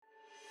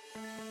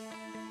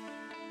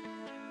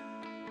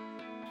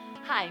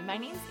Hi, my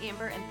name's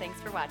Amber and thanks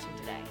for watching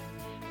today.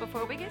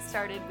 Before we get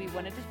started, we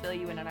wanted to fill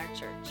you in on our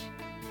church.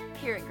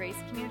 Here at Grace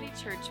Community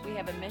Church, we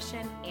have a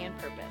mission and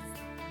purpose.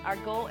 Our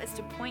goal is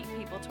to point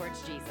people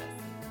towards Jesus.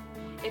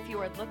 If you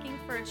are looking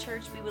for a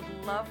church, we would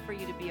love for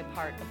you to be a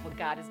part of what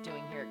God is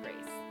doing here at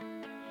Grace.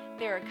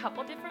 There are a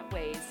couple different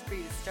ways for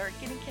you to start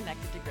getting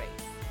connected to Grace.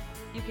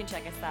 You can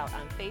check us out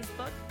on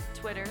Facebook,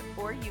 Twitter,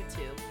 or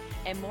YouTube,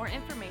 and more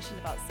information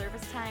about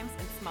service times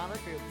and smaller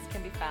groups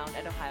can be found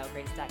at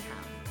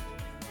ohiograce.com.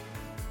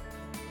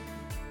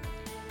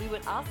 We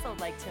would also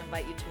like to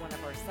invite you to one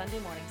of our Sunday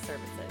morning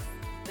services.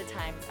 The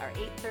times are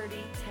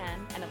 8:30,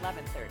 10, and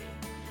 11:30.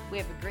 We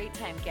have a great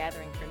time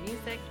gathering for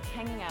music,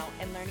 hanging out,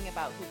 and learning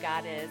about who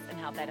God is and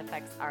how that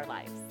affects our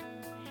lives.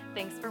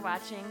 Thanks for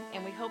watching,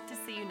 and we hope to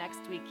see you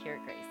next week here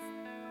at Grace.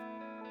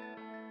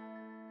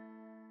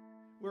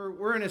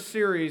 We're in a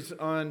series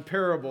on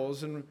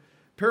parables, and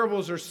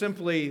parables are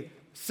simply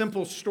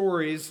simple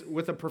stories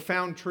with a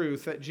profound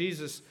truth that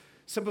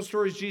simple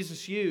stories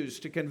Jesus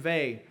used to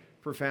convey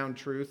profound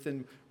truth.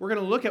 And we're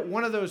going to look at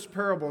one of those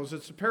parables.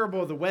 It's the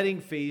parable of the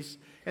wedding feast.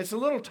 It's a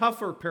little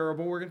tougher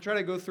parable. We're going to try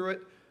to go through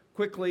it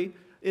quickly.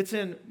 It's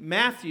in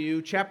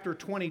Matthew chapter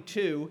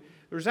 22.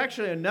 There's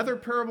actually another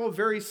parable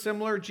very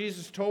similar.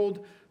 Jesus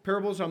told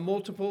parables on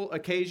multiple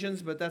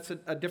occasions, but that's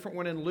a different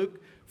one in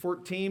Luke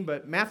 14.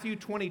 But Matthew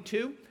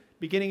 22,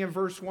 beginning in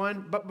verse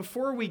 1. But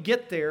before we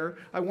get there,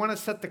 I want to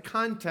set the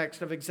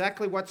context of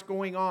exactly what's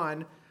going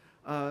on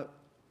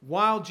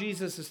while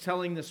Jesus is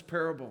telling this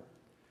parable.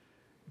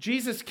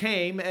 Jesus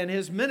came, and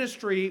his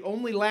ministry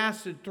only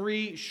lasted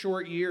 3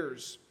 short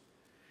years.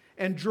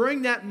 And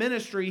during that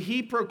ministry,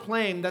 he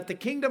proclaimed that the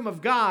kingdom of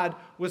God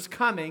was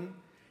coming.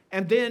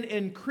 And then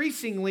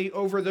increasingly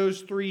over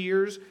those 3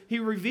 years, he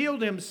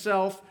revealed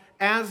himself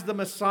as the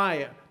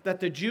Messiah that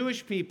the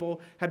Jewish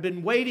people had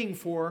been waiting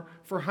for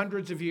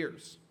hundreds of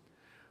years.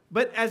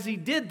 But as he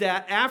did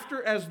that,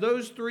 as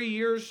those 3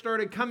 years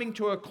started coming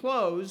to a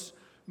close,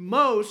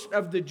 most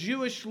of the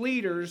Jewish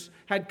leaders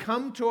had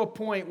come to a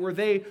point where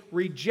they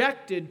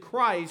rejected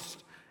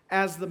Christ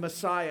as the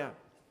Messiah.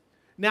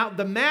 Now,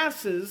 the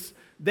masses,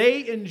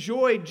 they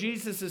enjoyed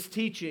Jesus'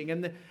 teaching,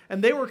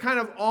 and they were kind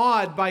of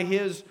awed by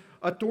his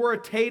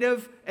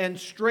authoritative and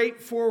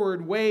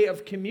straightforward way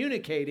of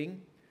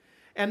communicating.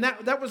 And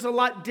that was a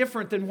lot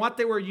different than what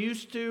they were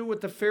used to with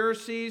the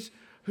Pharisees,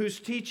 whose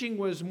teaching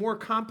was more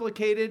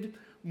complicated,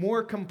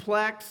 more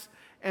complex.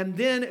 And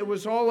then it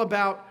was all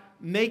about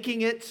making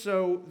it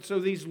so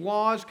these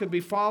laws could be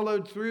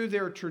followed through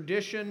their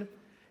tradition.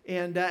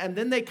 And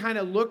then they kind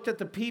of looked at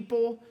the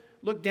people,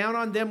 looked down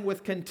on them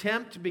with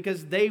contempt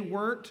because they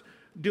weren't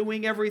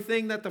doing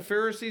everything that the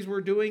Pharisees were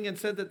doing and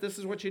said that this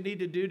is what you need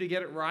to do to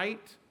get it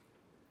right.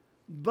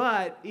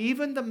 But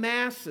even the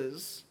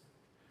masses,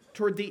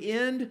 toward the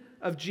end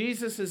of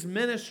Jesus'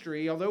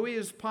 ministry, although he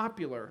is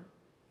popular,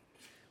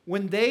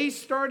 when they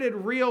started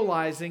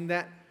realizing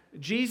that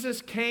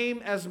Jesus came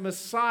as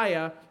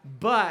Messiah,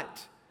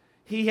 but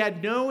he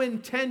had no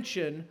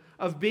intention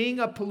of being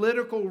a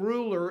political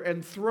ruler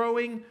and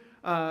throwing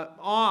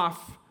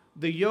off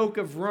the yoke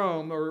of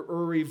Rome or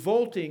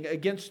revolting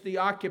against the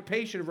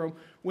occupation of Rome.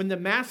 When the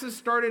masses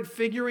started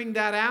figuring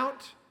that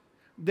out,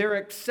 their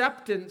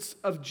acceptance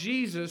of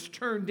Jesus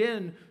turned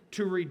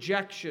into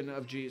rejection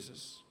of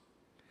Jesus.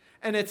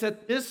 And it's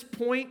at this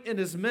point in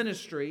his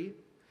ministry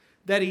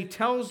that he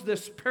tells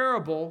this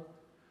parable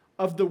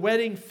of the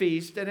wedding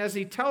feast. And as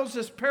he tells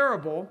this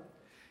parable,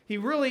 he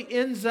really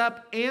ends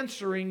up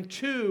answering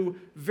 2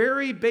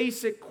 very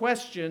basic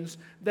questions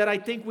that I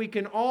think we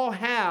can all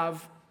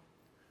have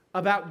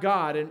about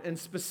God. And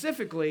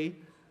specifically,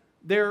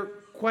 they're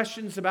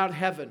questions about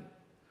heaven.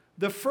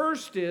 The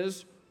first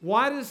is,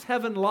 what is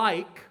heaven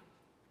like?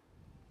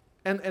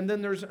 And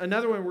then there's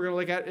another one we're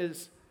going to look at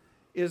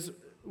is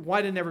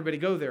why didn't everybody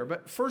go there?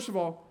 But first of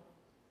all,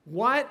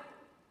 what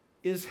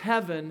is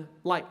heaven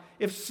like?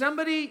 If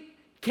somebody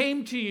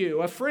came to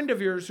you, a friend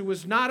of yours who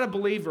was not a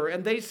believer,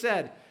 and they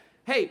said,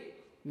 hey,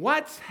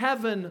 what's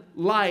heaven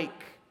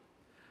like?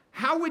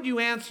 How would you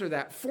answer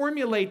that?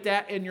 Formulate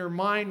that in your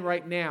mind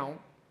right now,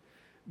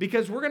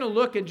 because we're going to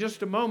look in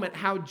just a moment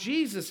how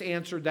Jesus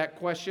answered that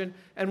question,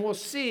 and we'll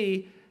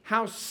see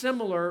how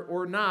similar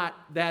or not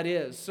that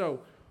is.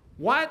 So,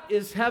 what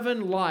is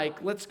heaven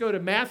like? Let's go to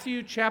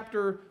Matthew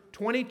chapter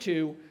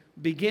 22,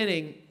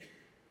 beginning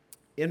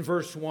in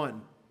verse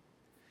 1.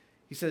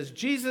 He says,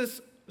 Jesus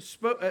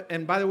spoke,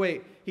 and by the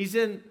way,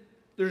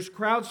 there's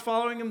crowds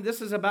following him.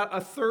 This is about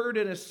a third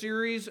in a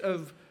series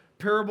of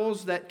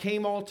parables that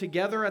came all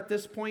together at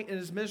this point in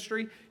his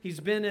ministry.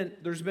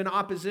 There's been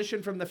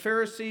opposition from the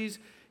Pharisees.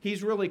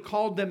 He's really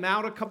called them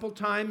out a couple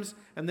times,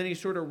 and then he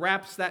sort of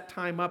wraps that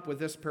time up with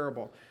this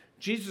parable.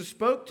 Jesus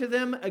spoke to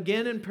them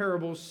again in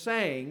parables,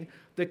 saying,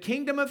 the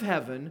kingdom of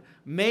heaven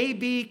may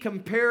be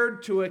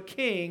compared to a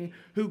king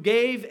who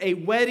gave a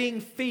wedding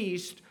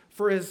feast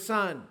for his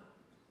son.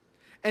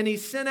 And he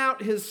sent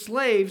out his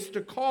slaves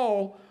to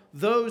call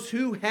those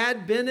who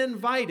had been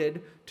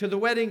invited to the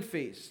wedding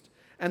feast,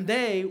 and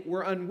they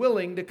were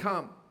unwilling to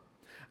come.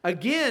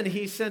 Again,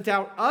 he sent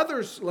out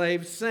other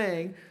slaves,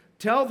 saying,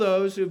 Tell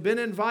those who've been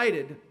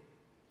invited,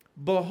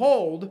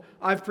 behold,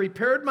 I've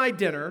prepared my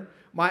dinner.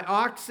 My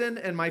oxen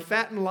and my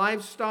fattened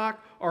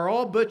livestock are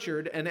all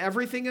butchered, and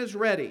everything is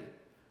ready.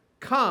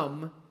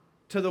 Come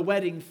to the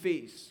wedding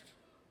feast.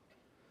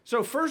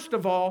 So first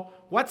of all,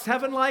 what's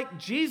heaven like?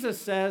 Jesus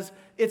says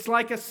it's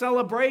like a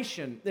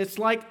celebration. It's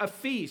like a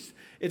feast.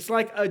 It's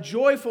like a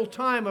joyful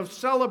time of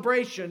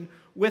celebration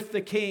with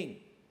the King.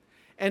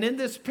 And in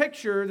this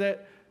picture,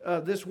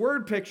 this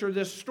word picture,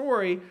 this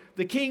story,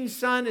 the king's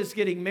son is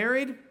getting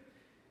married.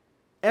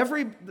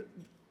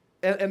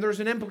 And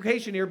there's an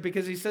implication here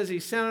because he says he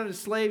sent out his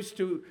slaves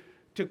to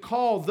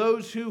call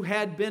those who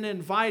had been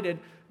invited.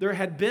 There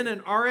had been an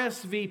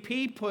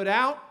RSVP put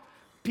out.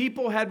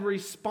 People had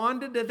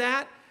responded to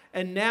that.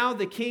 And now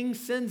the king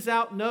sends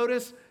out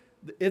notice.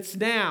 It's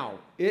now.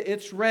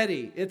 It's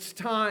ready. It's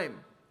time.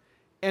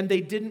 And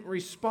they didn't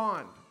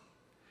respond.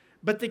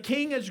 But the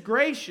king is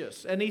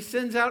gracious. And he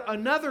sends out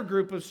another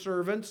group of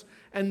servants.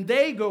 And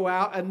they go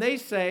out and they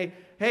say,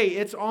 hey,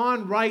 it's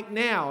on right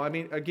now. I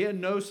mean, again,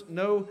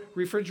 no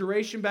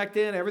refrigeration back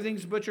then.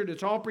 Everything's butchered.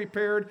 It's all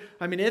prepared.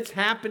 I mean, it's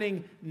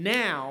happening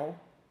now.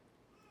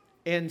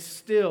 And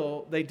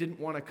still, they didn't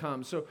want to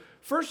come. So,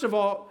 first of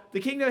all, the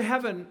kingdom of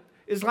heaven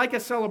is like a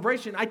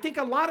celebration. I think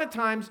a lot of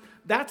times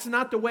that's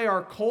not the way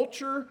our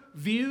culture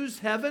views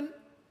heaven.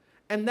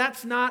 And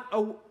that's not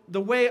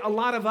the way a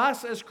lot of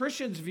us as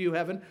Christians view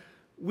heaven.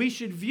 We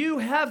should view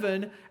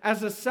heaven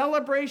as a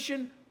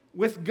celebration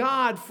with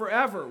God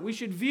forever. We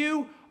should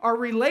view our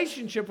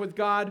relationship with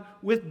God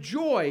with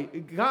joy.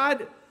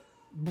 God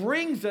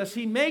brings us,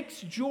 He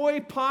makes joy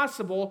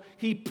possible.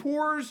 He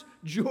pours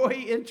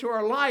joy into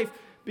our life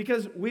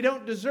because we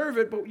don't deserve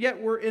it, but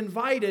yet we're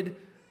invited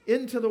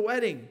into the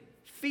wedding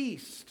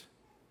feast.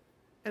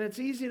 And it's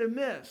easy to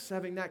miss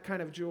having that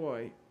kind of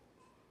joy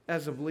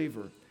as a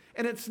believer.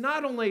 And it's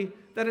not only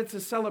that it's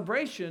a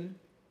celebration,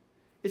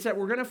 it's that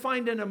we're going to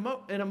find in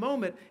a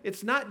moment,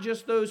 it's not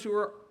just those who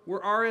were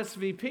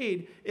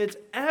RSVP'd, it's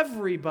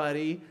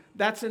everybody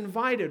that's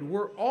invited.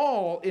 We're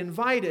all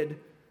invited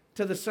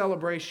to the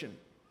celebration.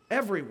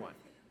 Everyone.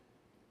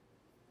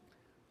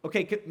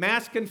 Okay,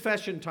 mass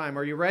confession time.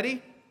 Are you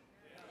ready?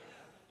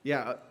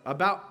 Yeah,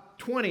 about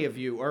 20 of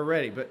you are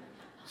ready. But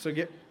so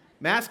get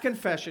mass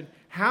confession.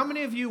 How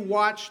many of you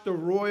watched the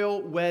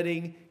royal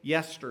wedding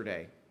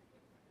yesterday?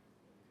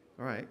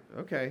 All right,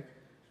 okay.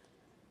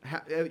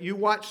 You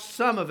watched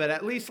some of it,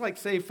 at least like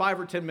say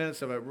 5 or 10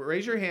 minutes of it.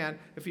 Raise your hand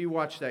if you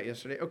watched that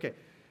yesterday. Okay.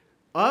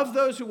 Of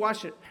those who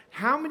watched it,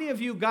 how many of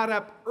you got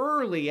up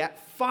early at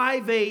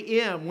 5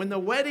 a.m. when the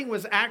wedding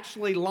was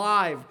actually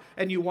live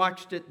and you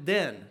watched it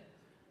then?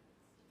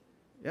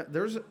 Yeah,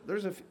 there's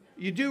a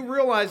you do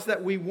realize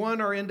that we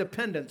won our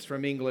independence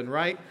from England,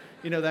 right?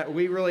 You know, that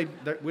we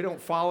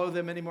don't follow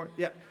them anymore.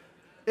 Yeah.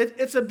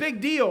 It's a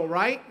big deal,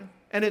 right?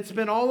 And it's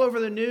been all over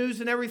the news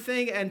and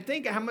everything. And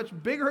think how much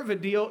bigger of a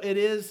deal it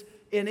is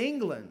in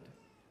England.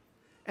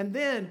 And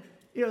then,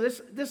 you know,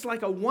 this is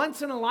like a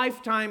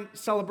once-in-a-lifetime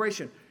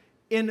celebration.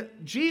 In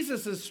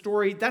Jesus'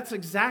 story, that's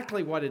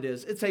exactly what it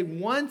is. It's a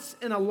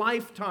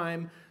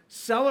once-in-a-lifetime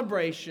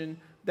celebration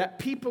that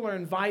people are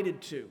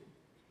invited to.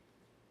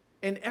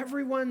 And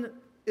everyone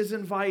is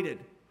invited.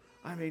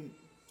 I mean,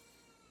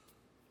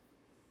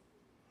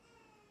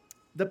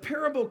 the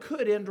parable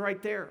could end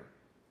right there.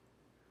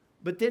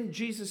 But then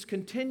Jesus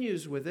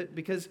continues with it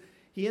because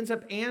he ends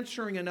up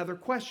answering another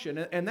question.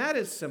 And that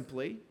is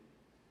simply,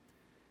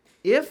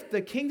 if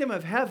the kingdom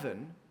of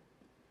heaven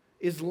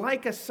is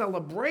like a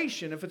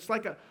celebration, if it's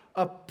like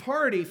a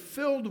party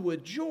filled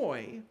with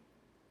joy,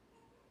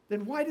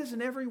 then why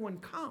doesn't everyone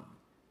come?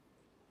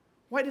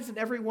 Why doesn't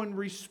everyone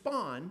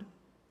respond?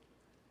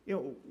 You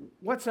know,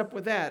 what's up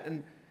with that?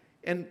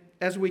 And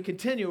as we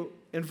continue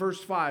in verse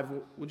 5,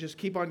 we'll just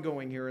keep on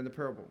going here in the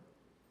parable.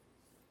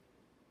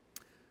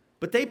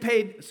 But they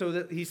paid, so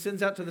that he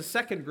sends out to the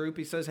second group.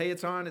 He says, hey,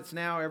 it's on, it's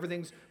now,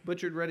 everything's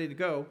butchered, ready to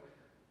go.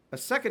 A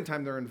second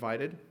time they're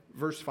invited,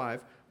 verse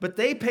 5. But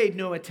they paid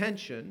no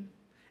attention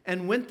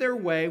and went their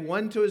way,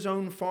 one to his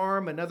own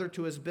farm, another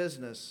to his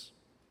business.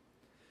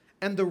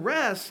 And the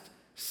rest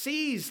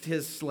seized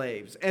his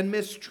slaves and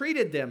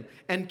mistreated them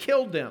and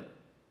killed them.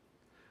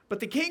 But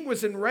the king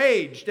was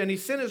enraged, and he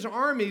sent his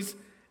armies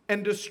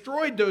and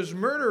destroyed those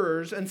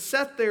murderers and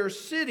set their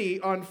city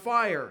on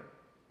fire.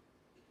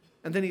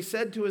 And then he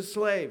said to his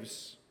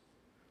slaves,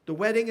 the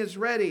wedding is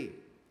ready,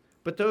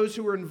 but those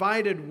who were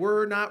invited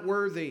were not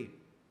worthy.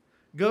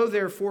 Go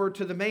therefore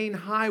to the main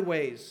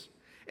highways,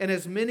 and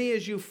as many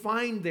as you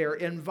find there,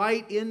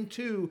 invite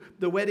into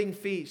the wedding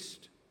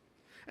feast.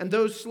 And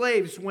those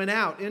slaves went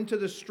out into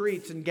the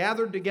streets and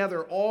gathered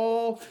together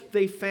all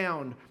they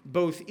found,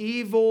 both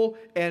evil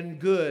and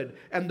good.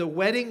 And the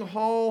wedding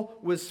hall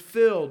was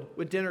filled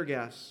with dinner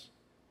guests.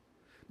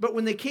 But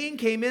when the king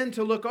came in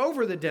to look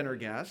over the dinner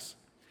guests,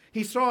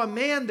 he saw a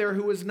man there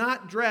who was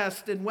not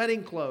dressed in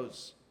wedding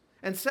clothes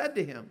and said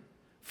to him,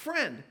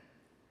 friend,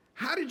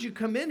 how did you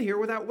come in here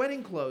without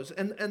wedding clothes?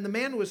 And the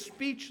man was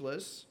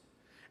speechless.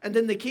 And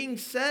then the king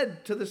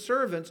said to the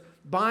servants,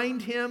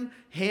 bind him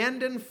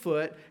hand and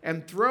foot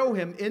and throw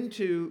him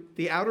into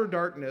the outer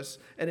darkness.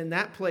 And in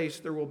that place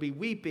there will be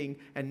weeping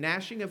and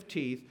gnashing of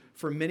teeth,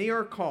 for many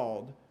are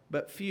called,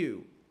 but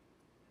few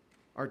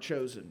are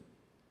chosen.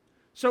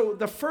 So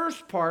the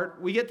first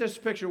part, we get this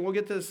picture, we'll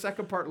get to the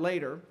second part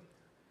later,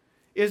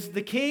 is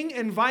the king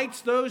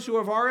invites those who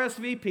have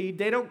RSVP'd.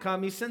 They don't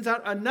come. He sends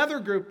out another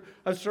group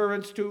of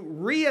servants to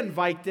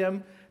re-invite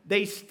them.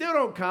 They still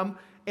don't come.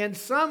 And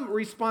some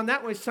respond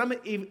that way. Some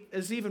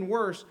is even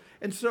worse.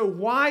 And so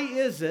why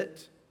is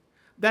it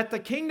that the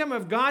kingdom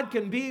of God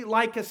can be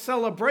like a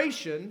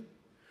celebration,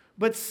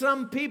 but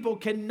some people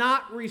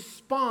cannot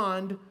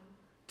respond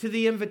to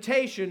the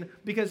invitation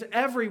because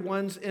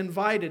everyone's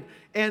invited?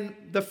 And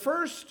the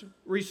first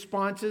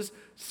response is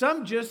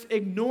some just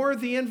ignore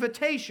the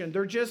invitation.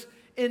 They're just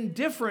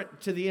indifferent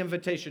to the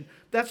invitation.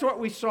 That's what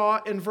we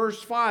saw in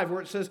verse 5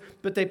 where it says,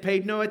 but they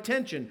paid no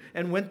attention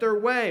and went their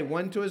way,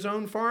 one to his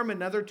own farm,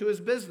 another to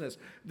his business.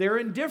 They're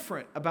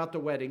indifferent about the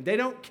wedding. They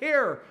don't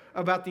care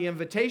about the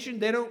invitation.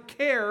 They don't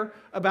care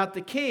about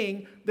the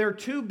king. They're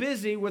too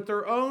busy with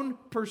their own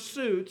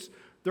pursuits,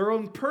 their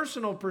own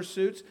personal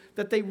pursuits,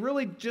 that they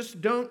really just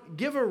don't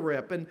give a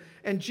rip.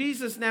 And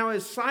Jesus now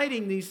is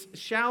citing these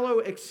shallow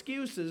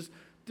excuses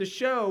to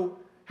show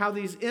how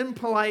these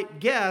impolite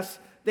guests,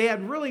 they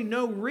had really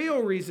no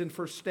real reason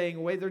for staying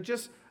away. They're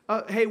just,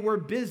 hey, we're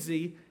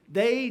busy.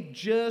 They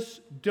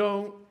just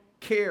don't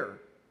care.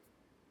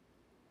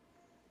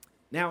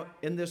 Now,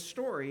 in this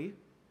story,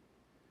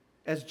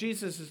 as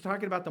Jesus is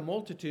talking about the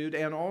multitude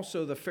and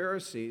also the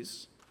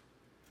Pharisees,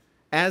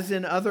 as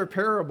in other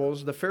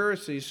parables, the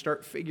Pharisees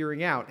start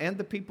figuring out, and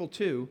the people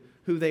too,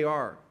 who they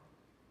are.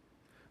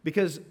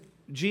 Because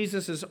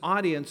Jesus'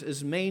 audience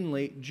is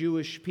mainly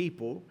Jewish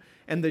people,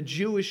 and the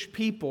Jewish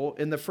people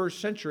in the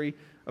first century,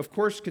 of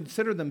course,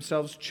 consider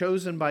themselves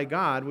chosen by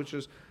God, which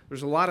is,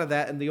 there's a lot of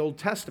that in the Old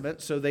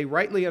Testament. So they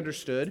rightly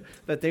understood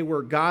that they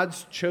were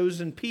God's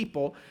chosen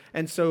people.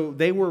 And so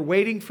they were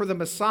waiting for the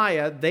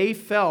Messiah. They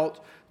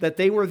felt that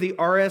they were the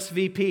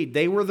RSVP.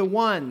 They were the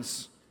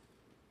ones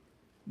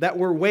that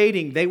were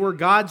waiting. They were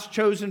God's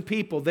chosen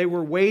people. They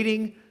were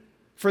waiting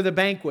for the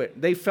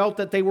banquet. They felt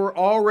that they were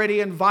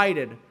already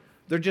invited.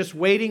 They're just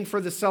waiting for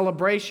the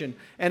celebration.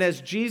 And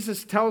as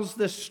Jesus tells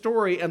this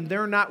story and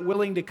they're not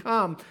willing to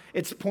come,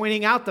 it's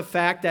pointing out the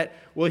fact that,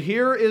 well,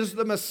 here is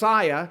the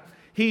Messiah.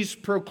 He's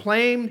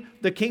proclaimed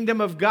the kingdom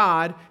of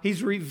God.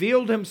 He's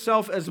revealed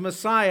himself as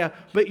Messiah,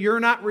 but you're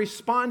not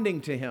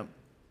responding to him.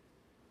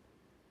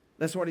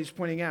 That's what he's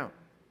pointing out.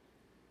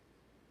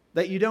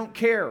 That you don't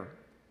care.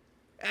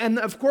 And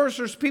of course,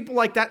 there's people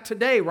like that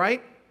today,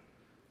 right?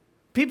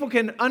 People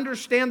can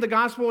understand the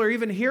gospel or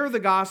even hear the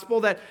gospel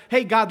that,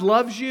 hey, God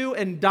loves you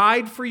and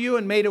died for you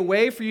and made a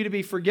way for you to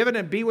be forgiven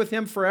and be with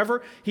him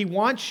forever. He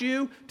wants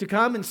you to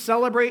come and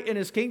celebrate in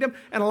his kingdom.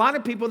 And a lot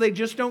of people, they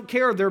just don't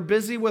care. They're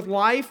busy with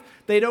life.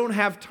 They don't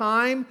have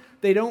time.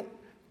 They're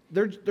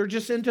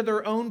just into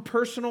their own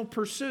personal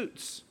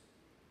pursuits.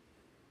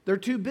 They're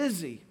too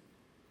busy.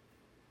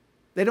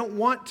 They don't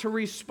want to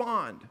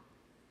respond.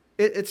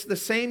 It's the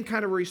same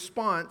kind of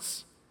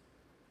response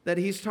that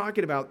he's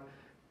talking about.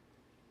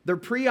 They're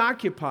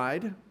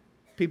preoccupied,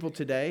 people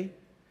today,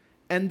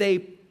 and they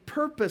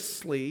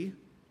purposely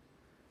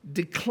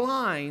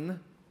decline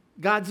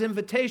God's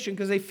invitation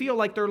because they feel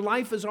like their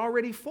life is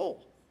already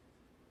full.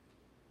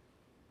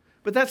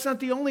 But that's not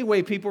the only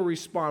way people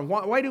respond.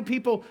 Why do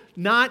people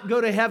not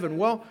go to heaven?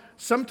 Well,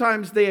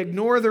 sometimes they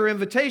ignore their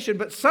invitation,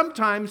 but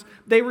sometimes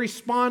they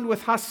respond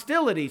with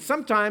hostility.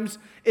 Sometimes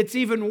it's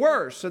even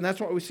worse, and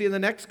that's what we see in the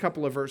next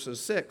couple of verses,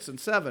 6 and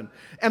 7.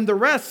 And the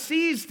rest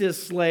seized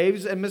his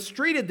slaves and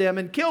mistreated them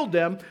and killed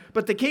them,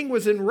 but the king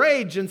was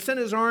enraged and sent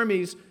his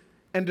armies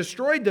and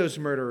destroyed those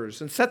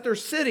murderers and set their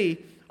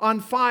city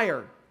on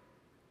fire.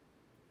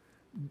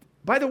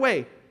 By the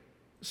way,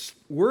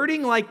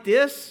 wording like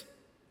this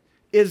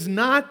is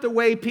not the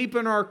way people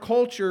in our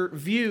culture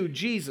view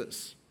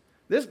Jesus.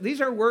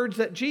 These are words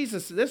that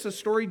this is a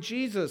story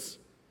Jesus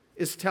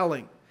is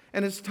telling.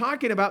 And it's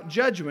talking about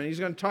judgment.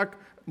 He's going to talk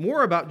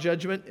more about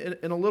judgment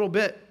in a little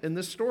bit in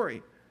this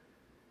story.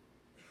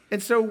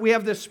 And so we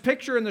have this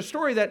picture in the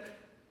story that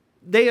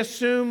they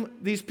assume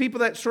these people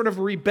that sort of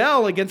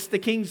rebel against the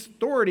king's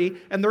authority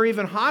and they're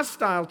even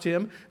hostile to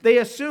him, they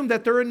assume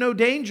that they're in no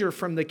danger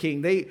from the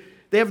king. They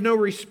have no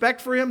respect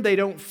for him. They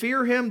don't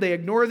fear him. They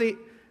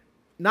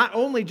not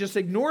only just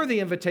ignore the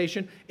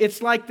invitation,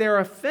 it's like they're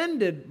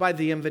offended by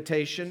the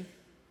invitation.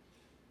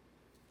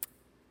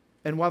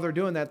 And while they're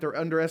doing that, they're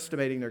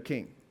underestimating their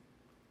king.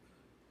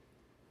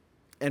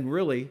 And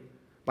really,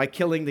 by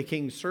killing the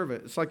king's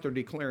servant, it's like they're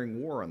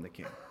declaring war on the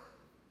king.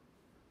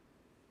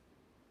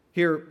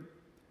 Here,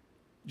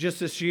 just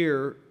this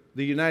year,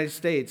 the United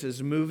States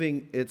is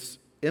moving its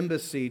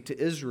embassy to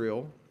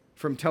Israel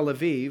from Tel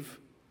Aviv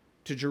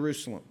to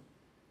Jerusalem.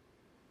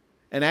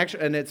 And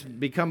it's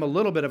become a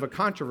little bit of a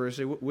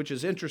controversy, which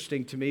is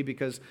interesting to me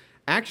because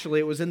actually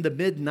it was in the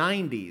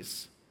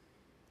mid-90s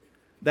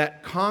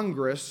that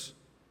Congress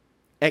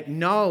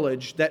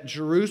acknowledged that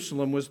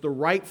Jerusalem was the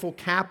rightful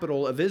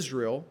capital of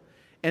Israel,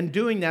 and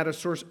doing that,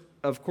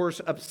 of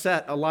course,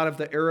 upset a lot of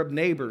the Arab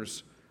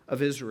neighbors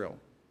of Israel.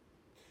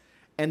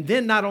 And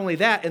then not only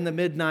that, in the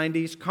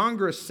mid-90s,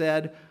 Congress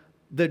said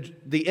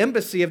the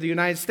embassy of the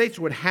United States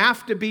would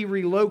have to be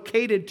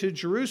relocated to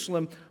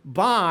Jerusalem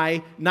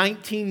by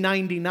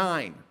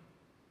 1999.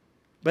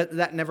 But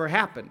that never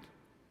happened.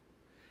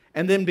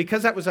 And then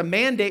because that was a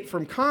mandate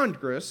from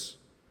Congress,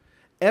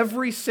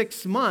 every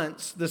 6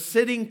 months, the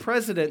sitting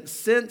president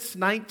since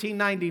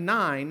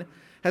 1999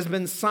 has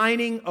been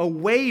signing a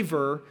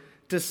waiver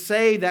to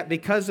say that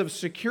because of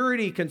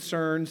security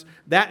concerns,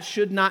 that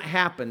should not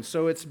happen.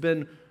 So it's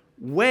been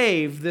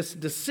waived. This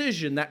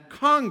decision that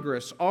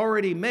Congress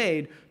already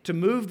made to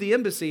move the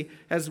embassy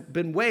has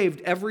been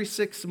waived every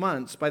 6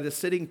 months by the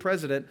sitting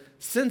president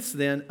since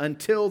then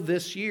until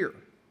this year.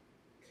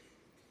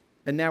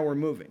 And now we're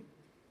moving.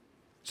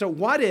 So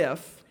what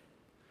if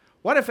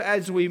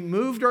as we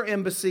moved our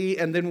embassy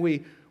and then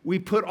we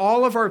put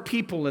all of our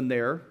people in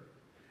there,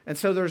 and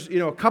so there's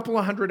a couple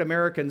of hundred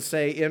Americans,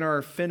 say, in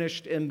our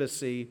finished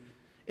embassy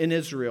in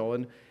Israel,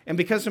 and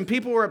because some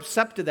people were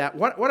upset to that,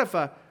 what if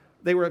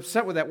they were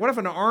upset with that? What if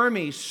an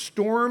army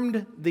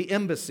stormed the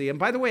embassy? And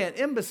by the way, an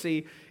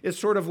embassy is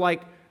sort of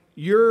like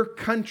your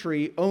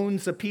country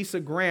owns a piece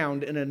of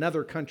ground in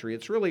another country.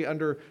 It's really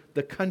under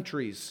the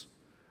country's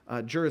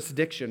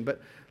jurisdiction.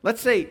 But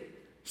let's say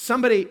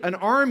an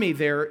army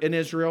there in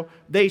Israel,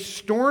 they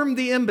stormed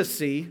the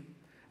embassy,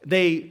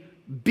 they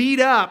beat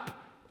up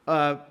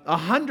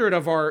 100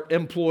 of our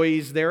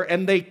employees there,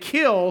 and they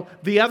kill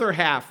the other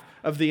half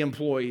of the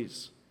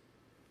employees.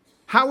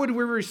 How would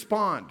we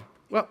respond?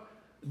 Well,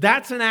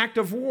 that's an act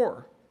of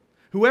war.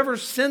 Whoever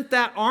sent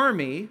that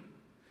army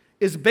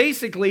is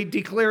basically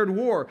declared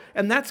war.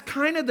 And that's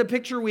kind of the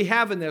picture we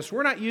have in this.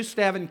 We're not used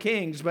to having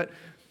kings, but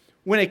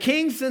when a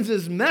king sends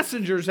his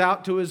messengers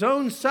out to his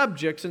own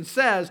subjects and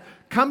says,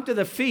 come to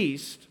the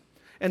feast,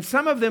 and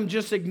some of them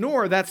just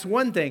ignore, that's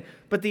one thing.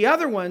 But the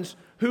other ones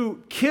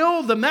who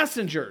kill the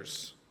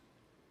messengers,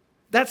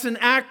 that's an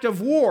act of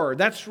war.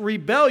 That's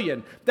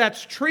rebellion.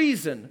 That's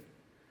treason.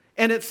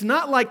 And it's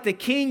not like the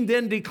king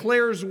then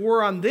declares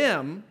war on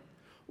them.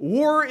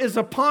 War is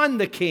upon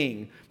the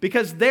king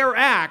because their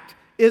act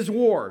is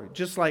war.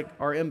 Just like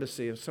our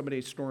embassy, if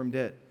somebody stormed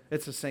it,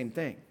 it's the same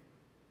thing.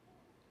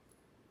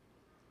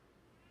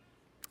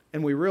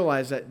 And we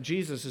realize that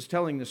Jesus is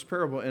telling this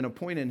parable in a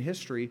point in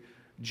history.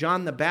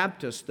 John the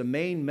Baptist, the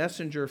main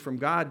messenger from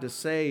God to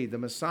say the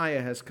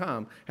Messiah has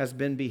come, has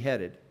been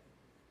beheaded.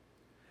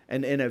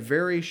 And in a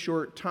very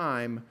short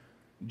time,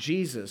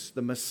 Jesus,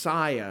 the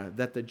Messiah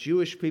that the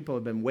Jewish people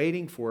have been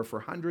waiting for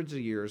hundreds of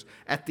years,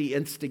 at the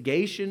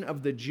instigation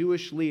of the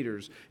Jewish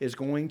leaders, is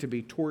going to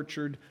be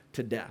tortured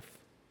to death,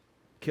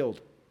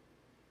 killed.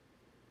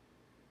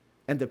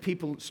 And the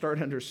people start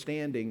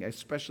understanding,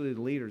 especially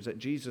the leaders, that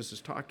Jesus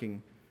is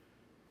talking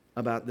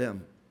about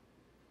them.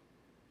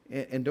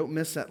 And don't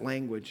miss that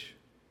language.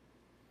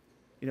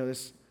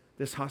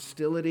 This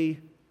hostility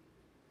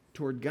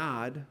toward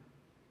God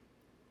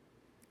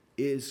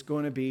is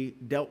going to be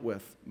dealt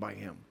with by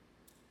him.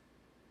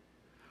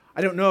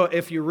 I don't know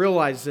if you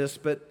realize this,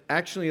 but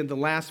actually in the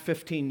last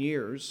 15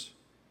 years,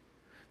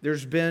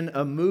 there's been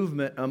a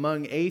movement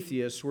among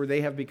atheists where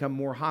they have become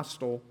more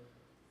hostile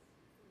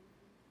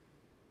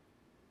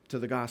to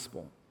the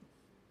gospel.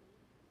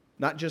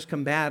 Not just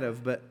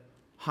combative, but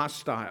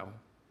hostile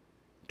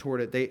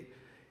toward it.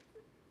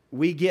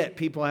 We get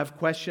people have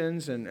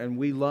questions, and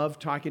we love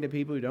talking to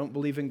people who don't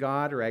believe in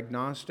God or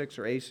agnostics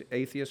or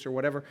atheists or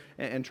whatever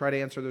and try to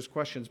answer those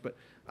questions. But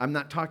I'm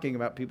not talking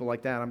about people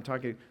like that. I'm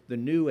talking the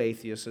new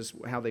atheists is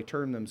how they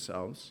term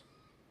themselves.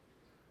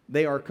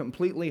 They are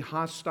completely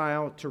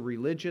hostile to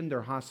religion.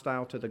 They're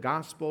hostile to the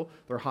gospel.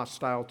 They're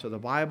hostile to the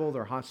Bible.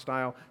 They're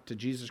hostile to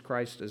Jesus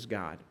Christ as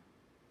God.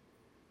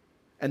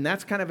 And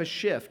that's kind of a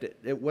shift.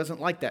 It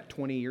wasn't like that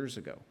 20 years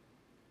ago.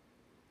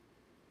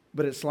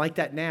 But it's like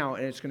that now,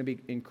 and it's going to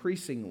be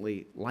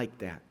increasingly like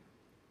that.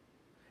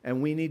 And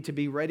we need to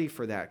be ready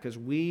for that because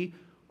we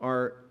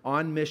are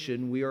on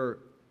mission. We are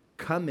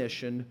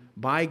commissioned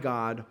by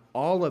God,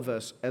 all of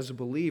us as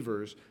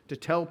believers, to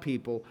tell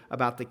people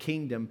about the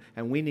kingdom.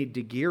 And we need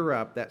to gear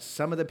up that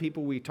some of the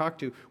people we talk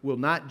to will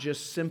not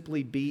just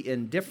simply be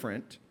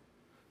indifferent.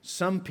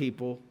 Some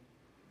people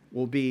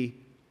will be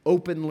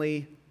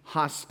openly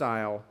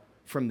hostile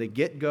from the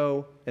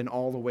get-go and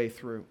all the way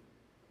through.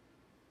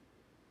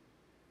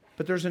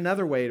 But there's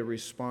another way to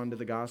respond to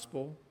the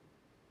gospel,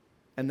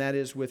 and that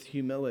is with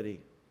humility.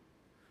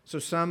 So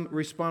some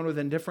respond with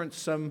indifference,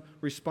 some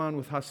respond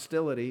with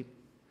hostility.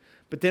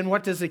 But then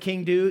what does the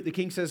king do? The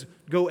king says,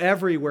 go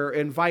everywhere,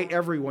 invite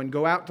everyone,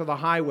 go out to the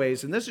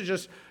highways. And this is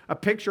just a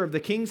picture of the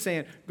king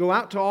saying, go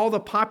out to all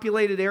the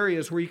populated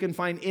areas where you can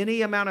find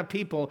any amount of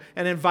people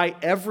and invite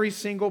every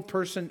single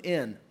person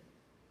in.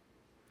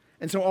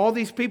 And so all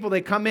these people,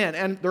 they come in,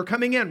 and they're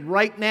coming in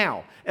right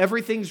now.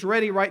 Everything's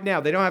ready right now.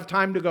 They don't have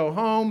time to go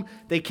home.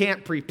 They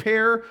can't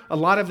prepare. A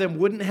lot of them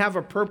wouldn't have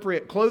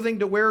appropriate clothing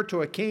to wear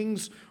to a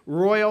king's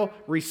royal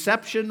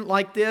reception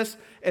like this.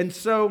 And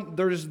so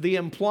there's the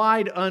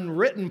implied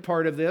unwritten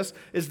part of this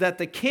is that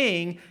the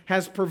king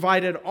has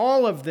provided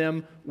all of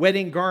them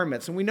wedding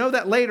garments. And we know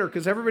that later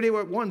because everybody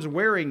at one's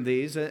wearing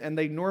these, and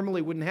they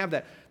normally wouldn't have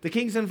that. The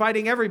king's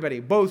inviting everybody,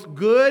 both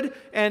good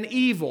and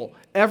evil.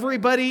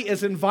 Everybody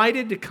is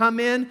invited to come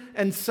in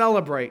and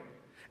celebrate.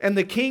 And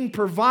the king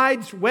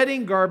provides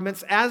wedding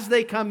garments as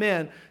they come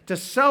in to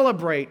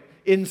celebrate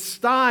in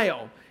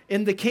style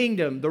in the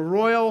kingdom, the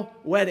royal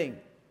wedding.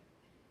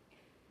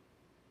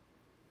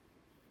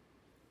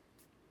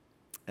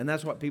 And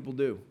that's what people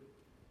do.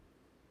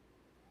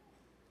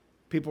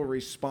 People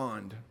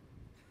respond.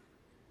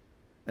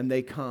 And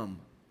they come.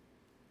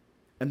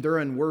 And they're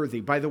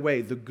unworthy. By the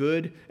way, the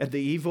good and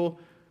the evil,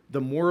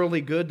 the morally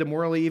good, the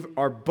morally evil,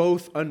 are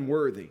both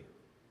unworthy.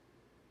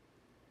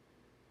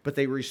 But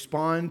they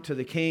respond to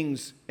the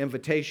king's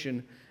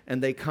invitation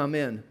and they come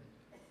in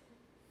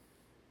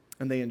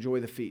and they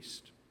enjoy the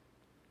feast.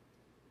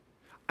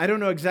 I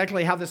don't know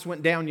exactly how this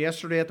went down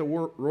yesterday at the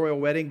royal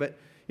wedding, but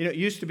it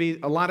used to be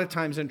a lot of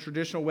times in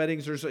traditional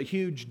weddings, there's a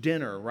huge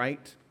dinner,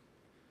 right?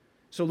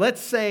 So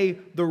let's say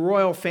the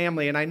royal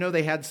family, and I know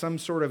they had some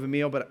sort of a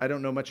meal, but I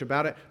don't know much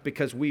about it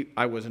because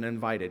I wasn't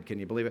invited. Can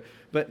you believe it?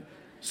 But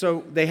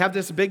so they have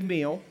this big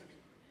meal.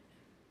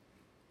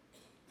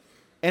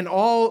 And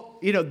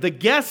the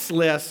guest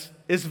list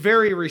is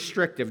very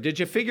restrictive. Did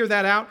you figure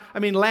that out? I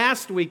mean,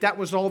 last week, that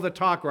was all the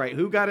talk, right?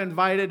 Who got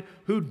invited?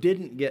 Who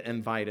didn't get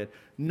invited?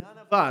 None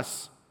of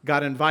us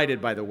got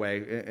invited, by the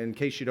way, in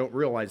case you don't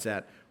realize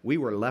that. We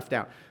were left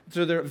out.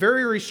 So they're a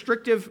very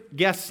restrictive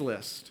guest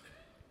list.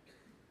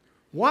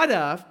 What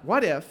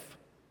if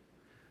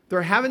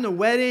they're having the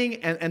wedding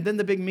and then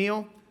the big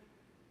meal?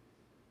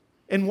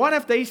 And what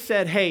if they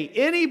said, hey,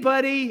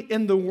 anybody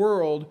in the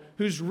world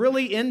who's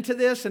really into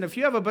this, and if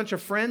you have a bunch of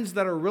friends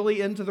that are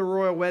really into the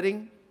royal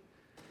wedding,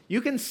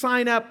 you can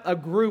sign up a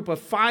group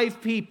of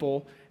 5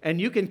 people and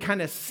you can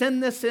kind of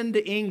send this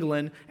into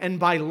England, and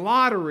by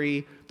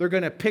lottery, they're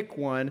going to pick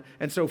one.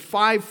 And so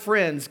 5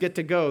 friends get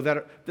to go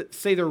that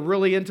say they're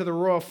really into the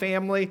royal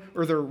family,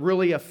 or they're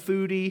really a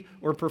foodie,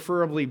 or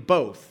preferably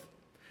both.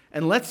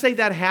 And let's say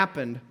that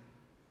happened.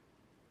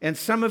 And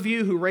some of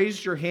you who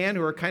raised your hand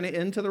who are kind of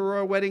into the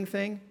royal wedding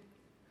thing,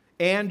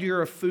 and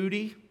you're a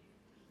foodie,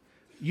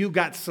 you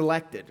got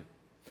selected.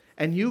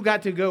 And you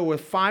got to go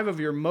with 5 of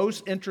your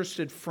most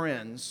interested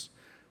friends,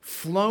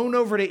 flown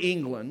over to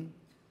England,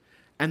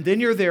 and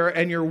then you're there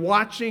and you're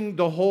watching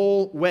the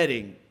whole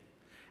wedding.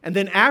 And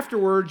then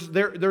afterwards,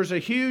 there's a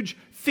huge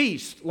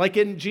feast, like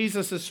in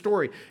Jesus'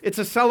 story. It's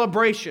a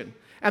celebration.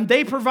 And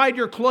they provide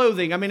your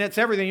clothing. I mean, it's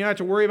everything. You don't have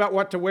to worry about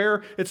what to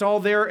wear. It's all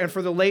there. And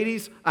for the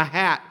ladies, a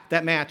hat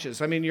that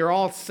matches. I mean, you're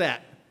all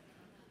set.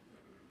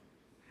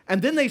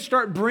 And then they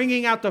start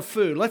bringing out the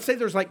food. Let's say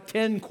there's like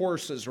 10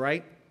 courses,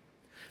 right?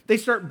 They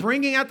start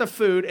bringing out the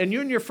food, and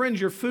you and your friends,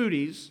 you're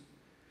foodies.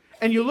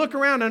 And you look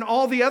around, and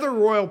all the other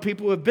royal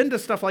people who have been to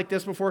stuff like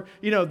this before,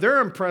 they're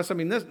impressed. I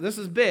mean, this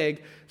is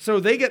big. So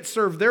they get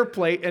served their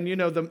plate, and,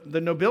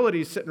 the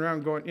nobility is sitting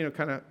around going,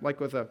 kind of like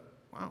with a,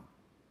 wow,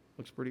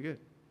 looks pretty good.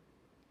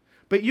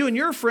 But you and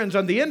your friends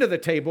on the end of the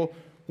table,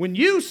 when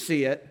you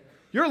see it,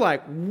 you're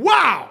like,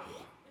 wow,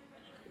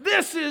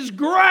 this is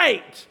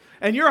great.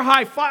 And you're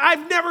high-five.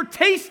 I've never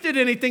tasted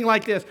anything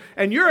like this.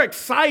 And you're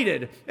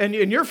excited. And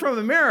you're from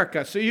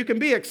America, so you can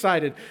be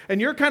excited. And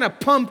you're kind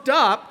of pumped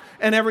up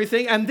and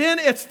everything. And then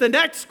it's the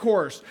next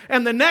course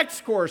and the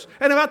next course.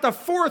 And about the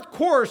 4th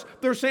course,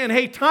 they're saying,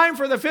 hey, time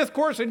for the 5th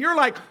course. And you're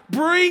like,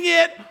 bring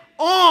it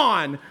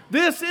on.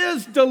 This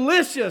is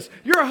delicious.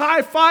 You're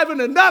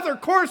high-fiving. Another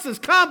course is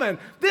coming.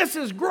 This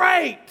is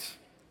great.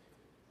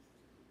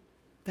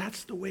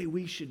 That's the way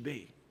we should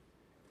be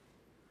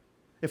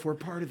if we're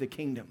part of the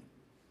kingdom.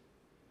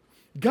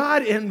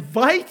 God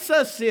invites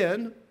us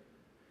in.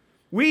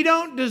 We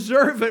don't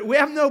deserve it. We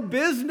have no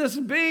business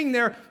being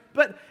there.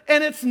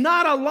 And it's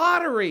not a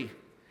lottery.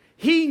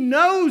 He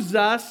knows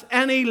us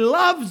and He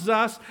loves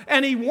us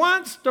and He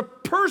wants to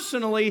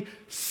personally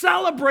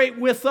celebrate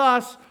with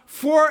us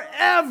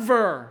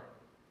forever.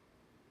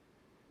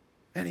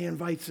 And He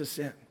invites us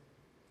in.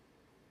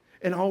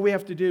 And all we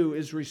have to do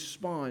is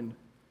respond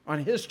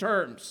on His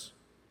terms.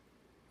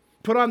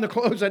 Put on the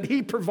clothes that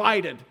He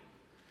provided.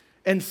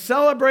 And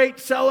celebrate,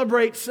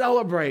 celebrate,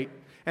 celebrate.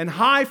 And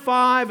high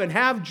five and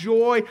have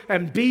joy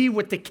and be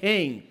with the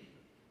King.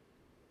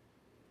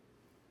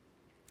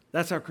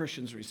 That's how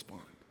Christians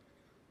respond.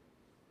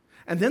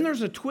 And then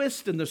there's a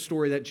twist in the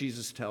story that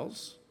Jesus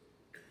tells.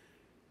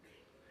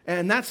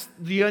 And that's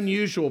the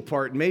unusual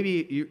part.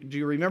 Maybe, do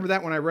you remember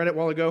that when I read it a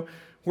while ago?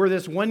 Where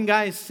this one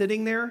guy is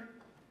sitting there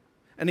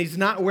and he's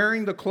not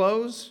wearing the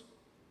clothes.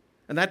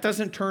 And that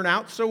doesn't turn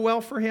out so well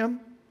for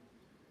him.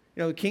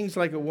 The king's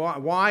like,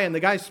 why? And the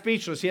guy's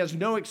speechless. He has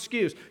no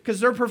excuse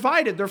because they're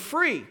provided. They're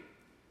free.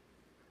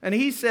 And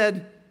he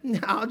said, no,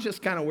 I'll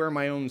just kind of wear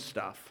my own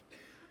stuff.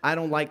 I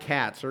don't like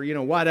cats, or,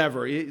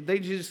 whatever.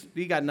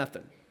 He got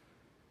nothing.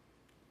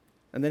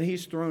 And then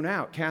he's thrown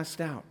out, cast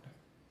out.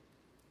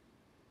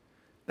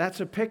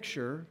 That's a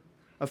picture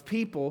of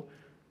people.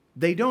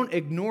 They don't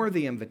ignore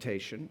the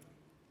invitation.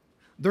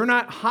 They're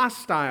not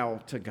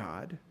hostile to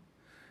God.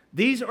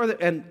 These are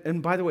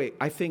and by the way,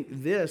 I think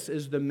this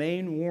is the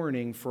main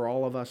warning for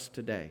all of us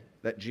today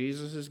that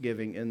Jesus is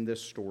giving in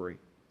this story.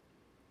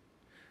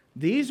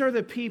 These are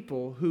the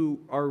people who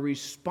are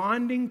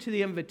responding to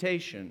the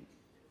invitation,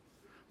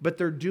 but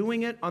they're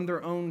doing it on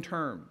their own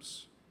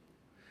terms.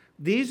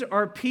 These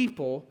are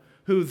people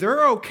who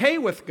they're okay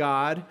with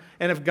God,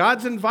 and if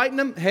God's inviting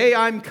them, hey,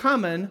 I'm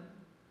coming,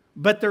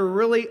 but they're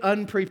really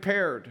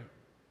unprepared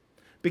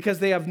because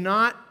they have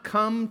not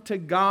come to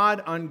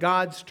God on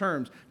God's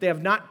terms. They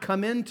have not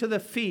come into the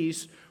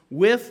feast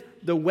with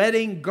the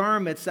wedding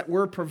garments that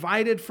were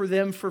provided for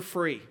them for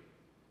free.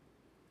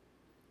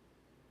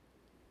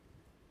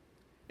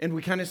 And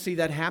we kind of see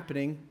that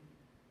happening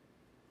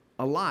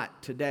a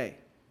lot today.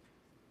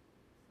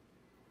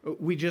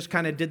 We just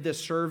kind of did this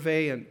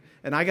survey, and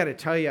I got to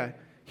tell you,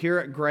 here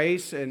at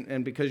Grace,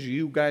 and because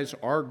you guys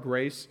are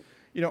Grace,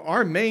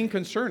 our main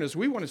concern is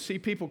we want to see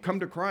people come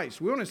to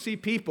Christ. We want to see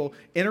people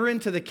enter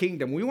into the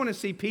kingdom. We want to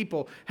see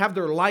people have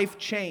their life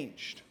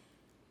changed.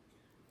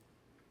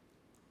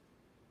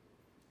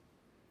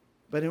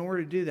 But in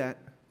order to do that,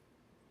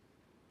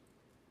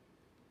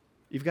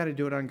 you've got to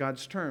do it on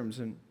God's terms.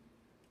 And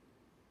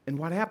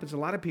what happens, a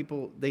lot of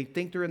people, they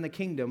think they're in the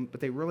kingdom, but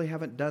they really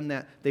haven't done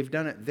that. They've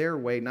done it their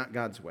way, not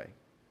God's way.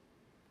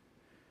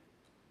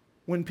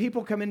 When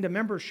people come into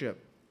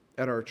membership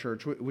at our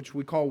church, which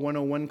we call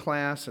 101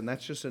 class, and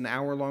that's just an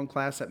hour-long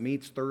class that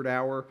meets third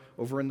hour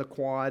over in the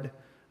quad.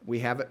 We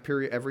have it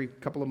every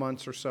couple of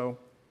months or so.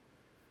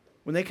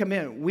 When they come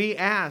in, we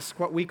ask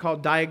what we call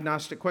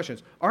diagnostic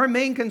questions. Our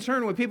main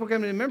concern when people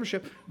come into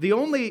membership, the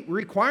only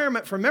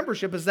requirement for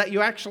membership is that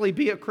you actually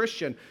be a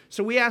Christian.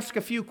 So we ask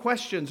a few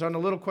questions on a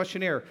little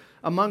questionnaire.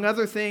 Among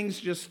other things,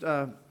 just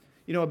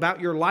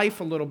about your life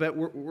a little bit,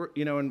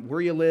 and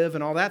where you live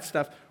and all that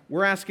stuff.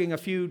 We're asking a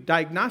few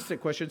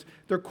diagnostic questions.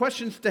 They're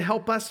questions to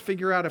help us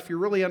figure out if you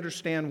really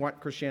understand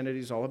what Christianity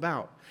is all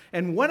about.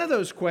 And one of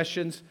those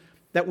questions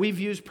that we've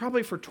used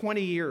probably for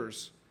 20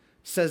 years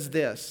says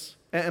this.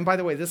 And by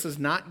the way, this is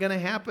not going to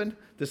happen.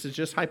 This is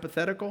just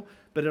hypothetical,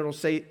 but it'll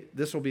say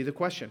this will be the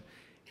question.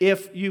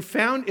 If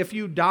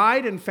you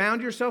died and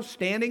found yourself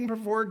standing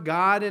before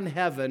God in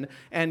heaven,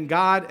 and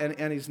God,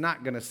 and he's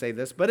not going to say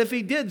this, but if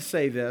he did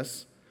say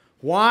this,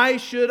 why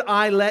should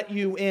I let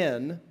you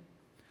in?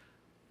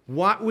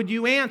 What would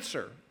you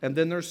answer? And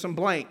then there's some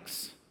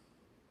blanks.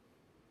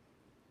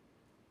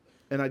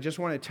 And I just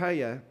want to tell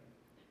you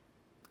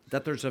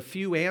that there's a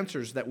few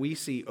answers that we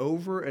see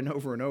over and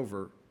over and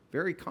over,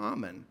 very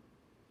common,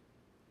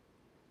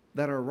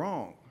 that are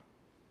wrong.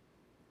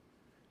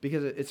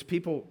 Because it's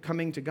people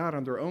coming to God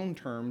on their own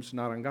terms,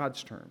 not on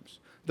God's terms.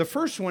 The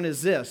first one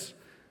is this.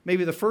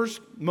 Maybe the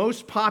first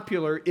most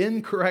popular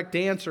incorrect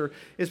answer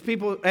is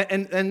people,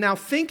 and now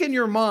think in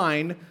your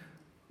mind,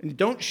 and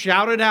don't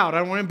shout it out. I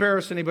don't want to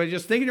embarrass anybody.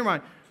 Just think in your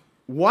mind.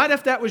 What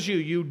if that was you?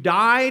 You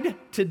died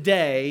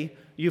today.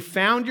 You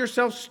found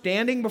yourself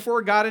standing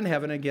before God in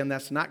heaven. Again,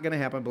 that's not going to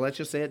happen, but let's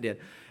just say it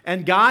did.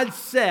 And God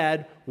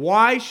said,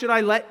 why should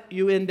I let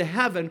you into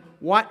heaven?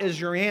 What is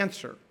your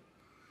answer?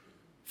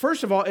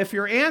 First of all, if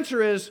your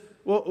answer is,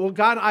 well,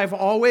 God, I've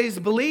always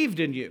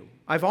believed in you.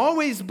 I've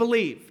always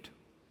believed.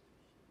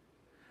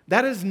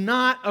 That is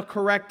not a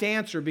correct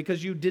answer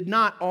because you did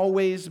not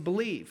always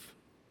believe.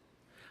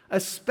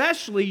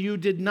 Especially you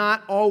did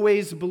not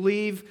always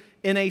believe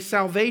in a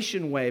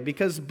salvation way,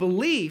 because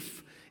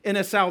belief in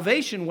a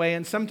salvation way,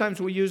 and sometimes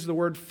we use the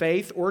word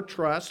faith or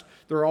trust,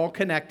 they're all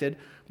connected.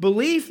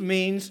 Belief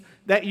means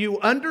that you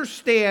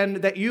understand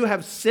that you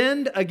have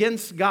sinned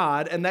against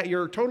God and that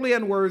you're totally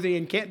unworthy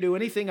and can't do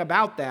anything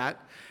about that.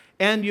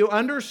 And you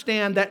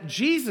understand that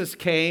Jesus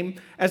came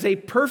as a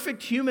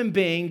perfect human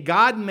being,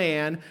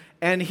 God-man,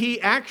 and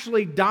he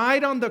actually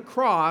died on the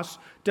cross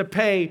to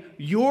pay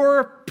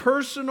your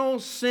personal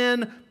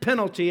sin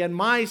penalty and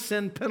my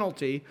sin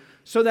penalty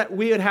so that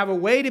we would have a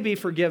way to be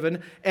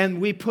forgiven, and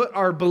we put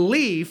our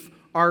belief,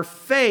 our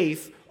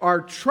faith,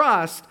 our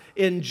trust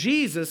in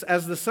Jesus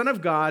as the Son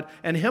of God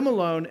and him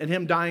alone and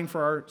him dying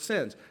for our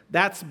sins.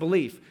 That's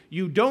belief.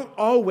 You don't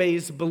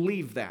always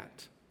believe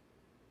that.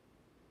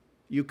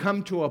 You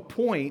come to a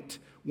point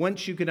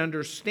once you can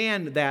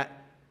understand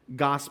that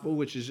gospel,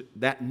 which is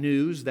that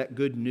news, that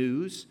good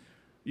news,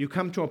 you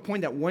come to a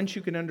point that once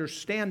you can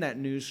understand that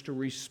news, to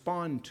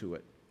respond to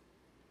it.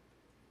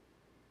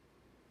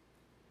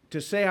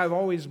 To say I've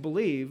always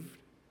believed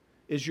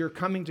is you're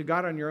coming to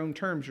God on your own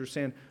terms. You're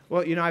saying,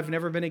 well, I've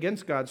never been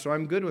against God, so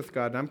I'm good with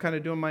God. And I'm kind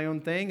of doing my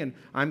own thing, and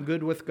I'm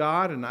good with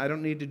God, and I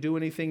don't need to do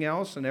anything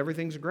else, and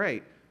everything's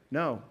great.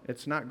 No,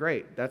 it's not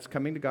great. That's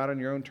coming to God on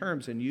your own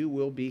terms, and you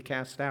will be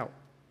cast out.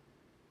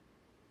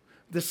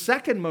 The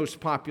second most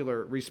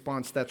popular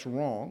response that's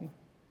wrong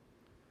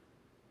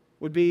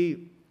would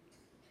be,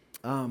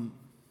 let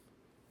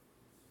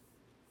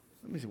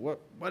me see,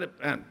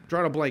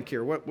 drawing a blank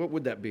here. What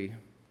would that be?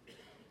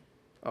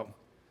 Oh.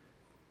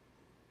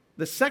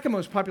 The second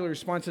most popular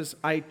response is,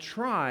 I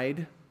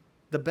tried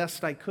the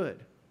best I could.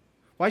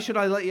 Why should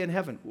I let you in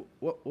heaven?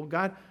 Well,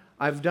 God,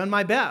 I've done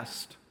my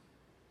best.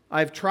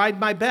 I've tried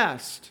my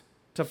best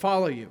to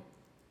follow you.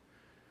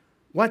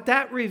 What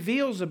that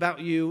reveals about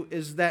you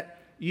is that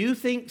you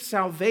think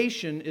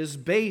salvation is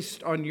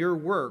based on your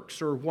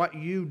works or what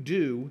you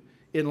do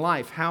in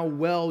life, how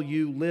well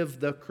you live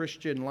the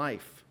Christian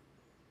life.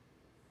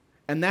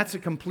 And that's a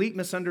complete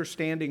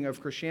misunderstanding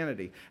of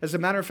Christianity. As a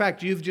matter of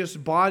fact, you've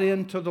just bought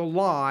into the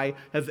lie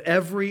of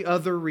every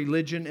other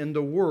religion in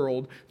the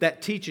world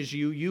that teaches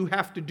you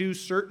have to do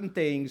certain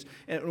things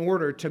in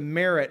order to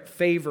merit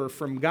favor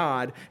from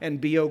God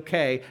and be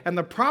okay. And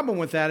the problem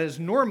with that is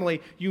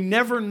normally you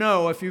never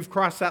know if you've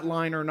crossed that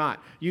line or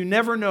not. You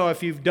never know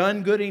if you've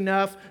done good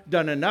enough,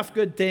 done enough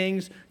good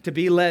things to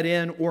be let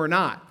in or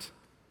not.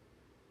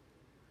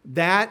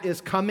 That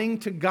is coming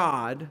to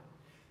God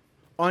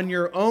on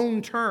your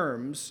own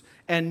terms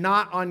and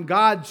not on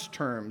God's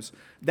terms.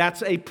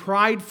 That's a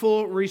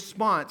prideful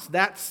response.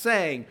 That's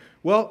saying,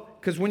 well,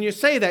 because when you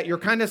say that, you're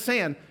kind of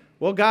saying,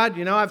 well, God,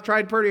 I've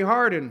tried pretty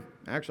hard and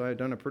actually I've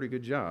done a pretty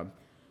good job,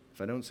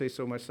 if I don't say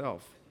so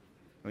myself.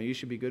 I mean, you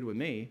should be good with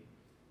me.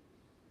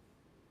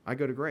 I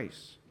go to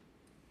grace.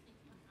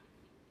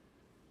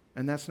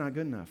 And that's not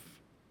good enough.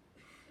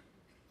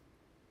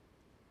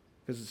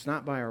 Because it's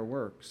not by our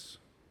works.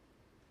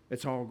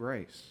 It's all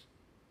grace.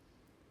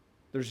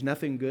 There's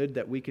nothing good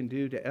that we can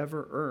do to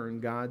ever earn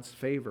God's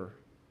favor.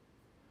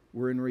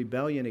 We're in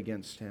rebellion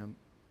against Him.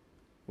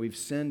 We've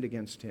sinned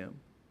against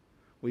Him.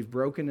 We've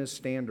broken His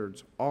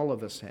standards. All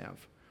of us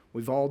have.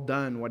 We've all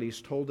done what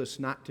He's told us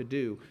not to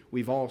do.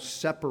 We've all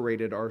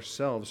separated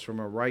ourselves from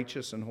a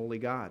righteous and holy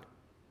God.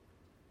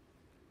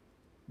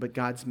 But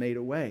God's made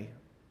a way.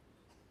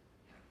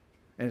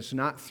 And it's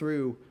not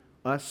through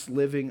us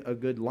living a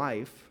good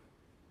life,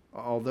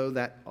 although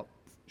that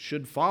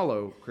should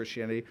follow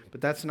Christianity, but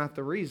that's not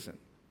the reason.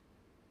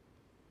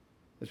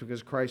 It's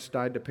because Christ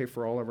died to pay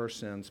for all of our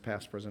sins,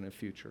 past, present, and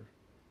future.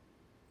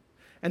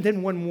 And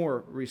then one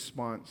more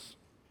response.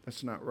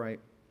 That's not right.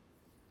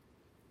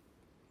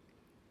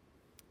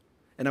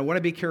 And I want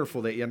to be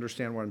careful that you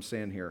understand what I'm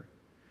saying here.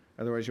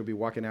 Otherwise, you'll be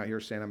walking out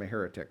here saying I'm a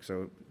heretic.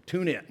 So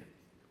tune in.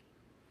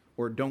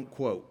 Or don't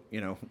quote,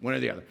 one or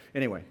the other.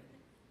 Anyway.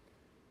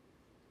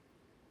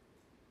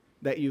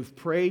 That you've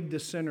prayed the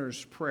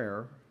sinner's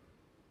prayer,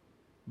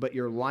 but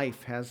your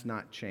life has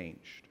not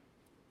changed.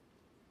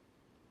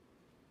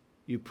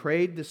 You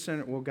prayed the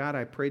sinner, well, God,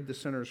 I prayed the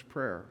sinner's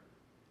prayer.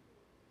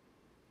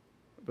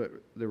 But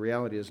the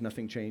reality is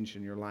nothing changed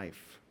in your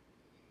life.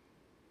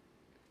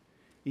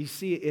 You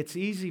see, it's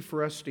easy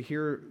for us to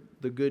hear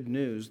the good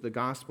news, the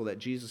gospel, that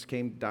Jesus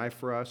came to die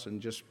for us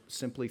and just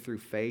simply through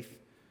faith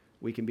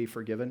we can be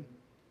forgiven.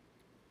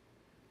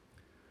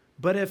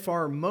 But if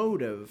our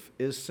motive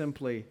is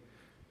simply,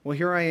 well,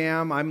 here I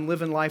am, I'm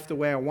living life the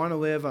way I want to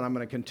live, and I'm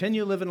going to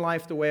continue living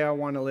life the way I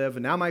want to live,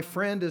 and now my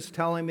friend is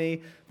telling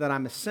me that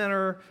I'm a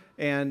sinner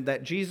and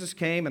that Jesus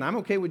came, and I'm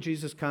okay with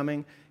Jesus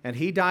coming, and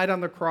He died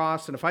on the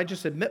cross, and if I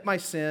just admit my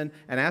sin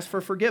and ask for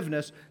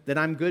forgiveness, then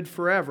I'm good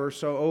forever.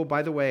 So, oh,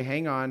 by the way,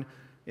 hang on,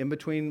 in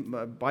between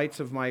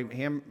bites of my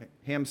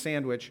ham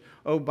sandwich,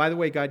 oh, by the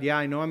way, God, yeah,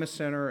 I know I'm a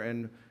sinner,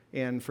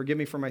 and forgive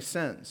me for my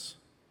sins.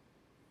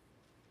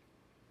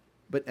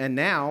 And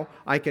now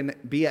I can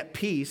be at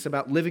peace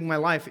about living my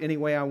life any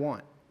way I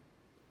want.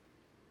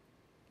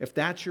 If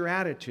that's your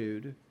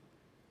attitude,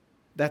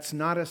 that's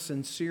not a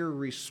sincere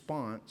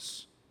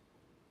response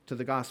to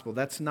the gospel.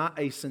 It's not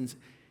a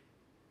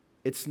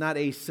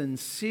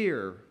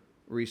sincere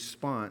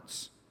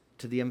response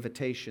to the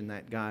invitation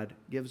that God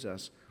gives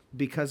us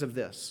because of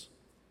this.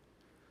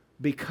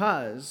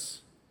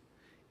 Because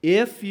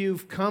if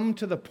you've come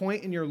to the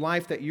point in your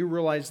life that you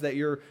realize that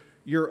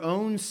your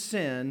own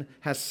sin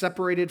has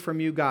separated from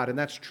you, God, and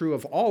that's true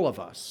of all of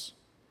us,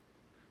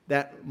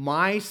 that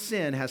my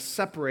sin has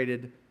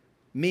separated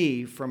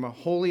me from a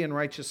holy and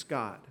righteous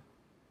God,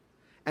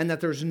 and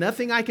that there's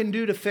nothing I can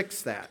do to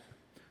fix that.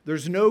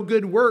 There's no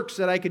good works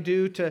that I could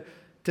do to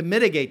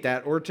mitigate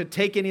that or to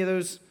take any of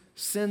those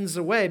sins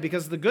away,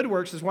 because the good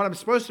works is what I'm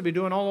supposed to be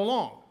doing all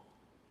along.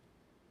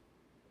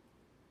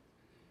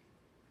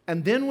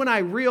 And then when I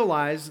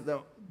realize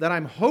that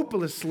I'm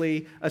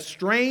hopelessly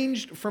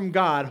estranged from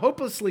God,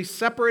 hopelessly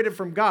separated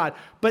from God,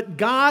 but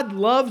God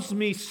loves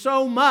me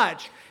so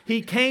much,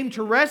 He came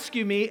to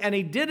rescue me, and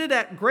He did it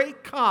at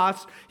great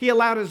cost. He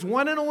allowed His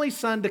one and only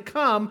Son to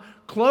come,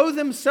 clothe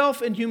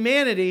Himself in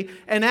humanity,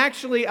 and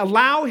actually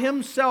allow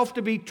Himself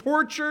to be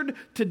tortured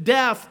to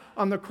death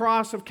on the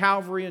cross of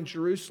Calvary in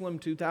Jerusalem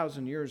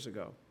 2,000 years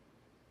ago.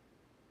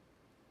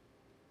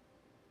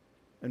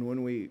 And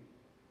when we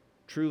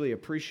truly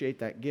appreciate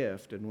that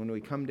gift, and when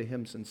we come to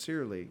Him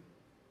sincerely,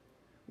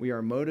 we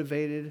are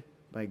motivated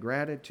by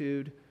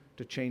gratitude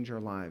to change our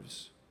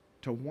lives,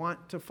 to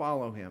want to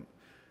follow Him.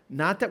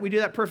 Not that we do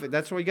that perfect.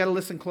 That's why you got to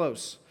listen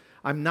close.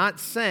 I'm not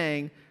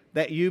saying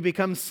that you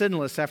become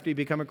sinless after you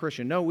become a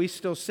Christian. No, we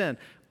still sin.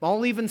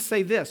 I'll even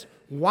say this.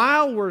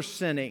 While we're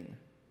sinning,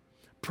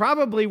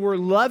 probably we're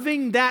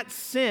loving that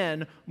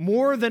sin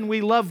more than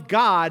we love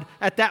God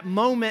at that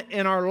moment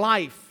in our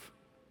life.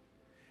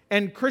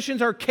 And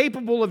Christians are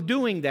capable of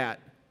doing that.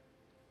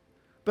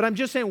 But I'm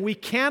just saying, we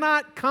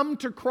cannot come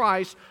to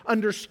Christ,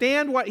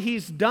 understand what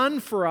He's done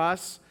for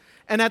us,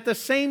 and at the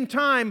same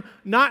time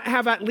not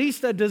have at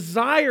least a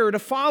desire to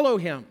follow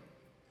Him.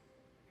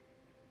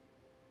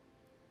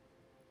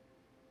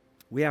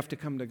 We have to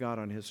come to God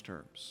on His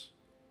terms.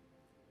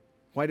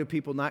 Why do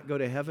people not go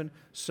to heaven?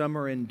 Some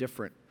are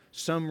indifferent.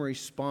 Some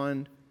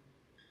respond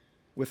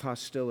with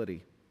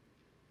hostility.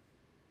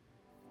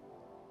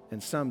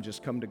 And some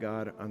just come to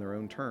God on their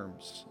own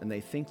terms. And they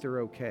think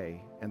they're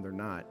okay, and they're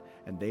not.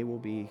 And they will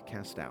be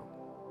cast out.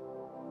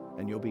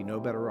 And you'll be no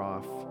better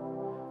off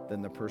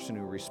than the person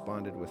who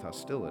responded with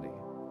hostility.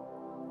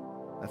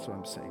 That's what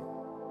I'm saying.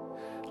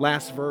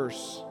 Last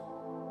verse,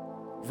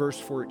 verse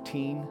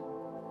 14.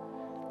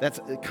 That's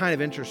kind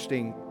of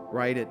interesting,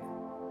 right? It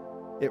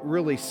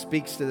really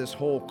speaks to this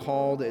whole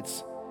call.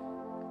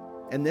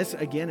 And this,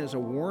 again, is a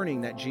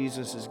warning that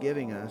Jesus is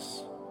giving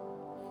us.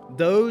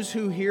 Those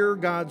who hear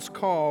God's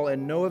call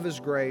and know of His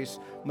grace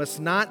must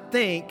not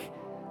think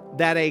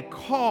that a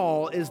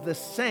call is the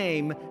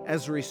same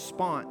as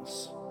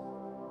response.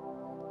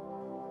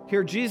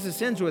 Here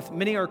Jesus ends with,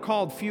 many are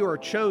called, few are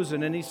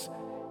chosen. And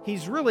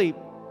he's really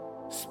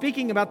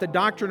speaking about the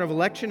doctrine of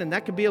election, and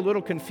that could be a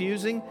little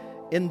confusing.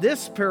 In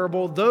this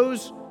parable,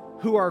 those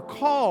who are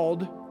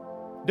called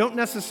don't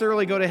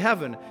necessarily go to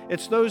heaven.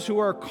 It's those who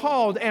are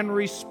called and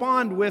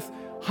respond with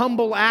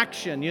humble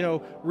action,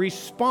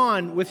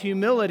 respond with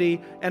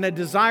humility and a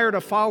desire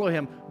to follow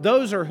Him.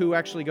 Those are who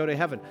actually go to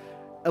heaven.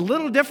 A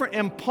little different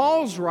in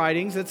Paul's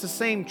writings, it's the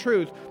same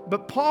truth,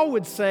 but Paul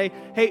would say,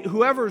 hey,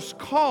 whoever's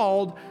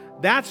called,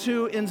 that's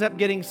who ends up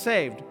getting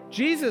saved.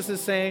 Jesus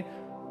is saying,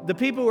 the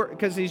people,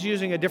 because he's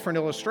using a different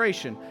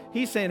illustration,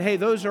 he's saying, hey,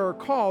 those who are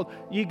called,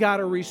 you got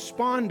to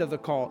respond to the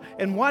call.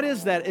 And what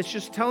is that? It's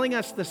just telling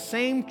us the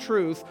same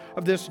truth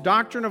of this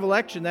doctrine of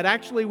election, that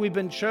actually we've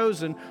been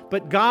chosen,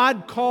 but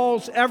God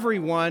calls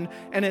everyone,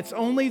 and it's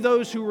only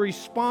those who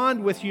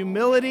respond with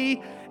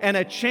humility and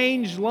a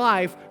changed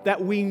life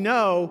that we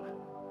know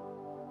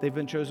they've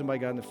been chosen by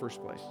God in the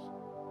first place.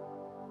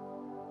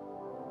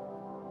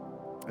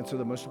 And so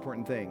the most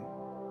important thing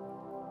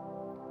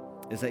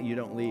is that you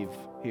don't leave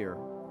here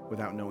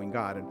without knowing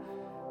God.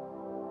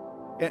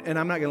 And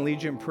I'm not going to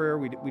lead you in prayer.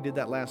 We did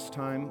that last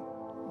time.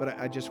 But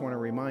I just want to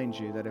remind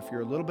you that if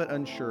you're a little bit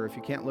unsure, if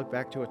you can't look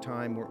back to a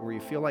time where you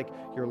feel like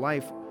your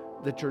life,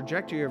 the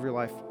trajectory of your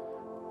life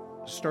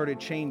started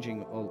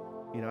changing,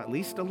 at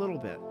least a little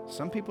bit.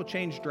 Some people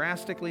change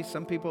drastically.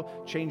 Some people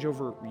change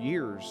over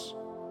years.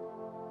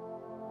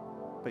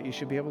 But you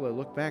should be able to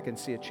look back and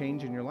see a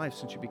change in your life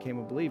since you became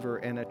a believer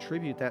and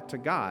attribute that to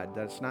God.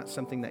 That's not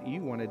something that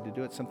you wanted to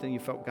do. It's something you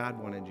felt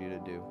God wanted you to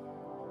do.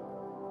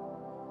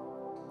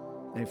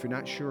 And if you're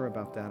not sure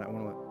about that, I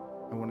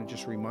want to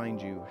just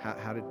remind you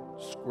how to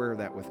square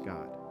that with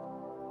God.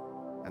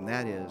 And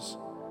that is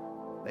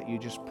that you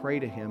just pray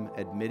to Him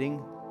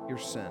admitting your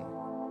sin.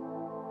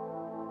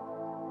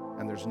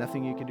 And there's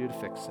nothing you can do to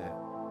fix that.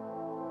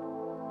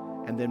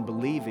 And then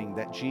believing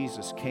that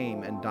Jesus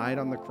came and died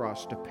on the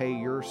cross to pay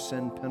your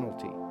sin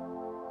penalty.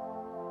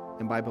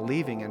 And by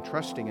believing and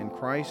trusting in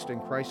Christ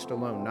and Christ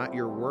alone, not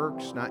your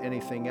works, not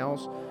anything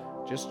else,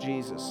 just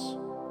Jesus,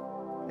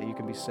 that you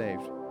can be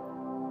saved.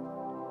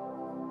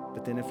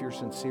 But then if you're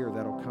sincere,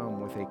 that'll come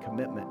with a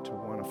commitment to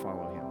want to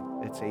follow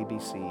Him. It's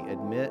ABC.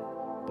 Admit,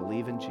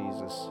 believe in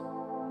Jesus,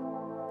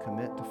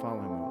 commit to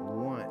follow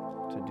Him,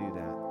 want to do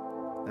that.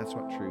 That's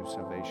what true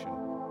salvation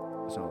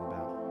is all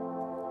about.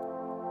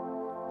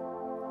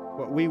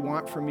 What we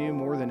want from you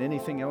more than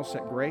anything else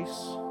at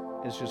Grace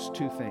is just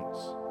two things.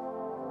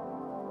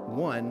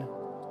 One,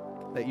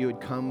 that you would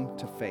come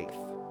to faith.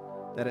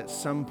 That at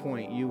some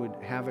point you would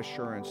have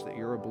assurance that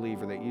you're a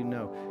believer, that you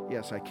know,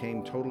 yes, I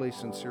came totally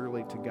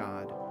sincerely to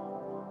God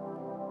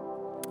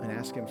and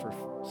ask Him for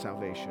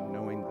salvation,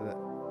 knowing that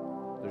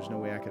there's no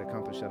way I could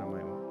accomplish that on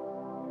my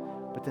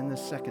own. But then the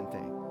second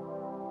thing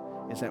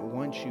is that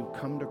once you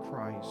come to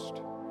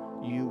Christ,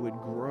 you would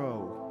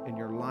grow in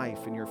your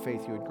life, in your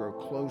faith. You would grow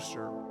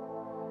closer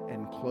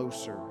and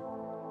closer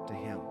to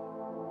Him,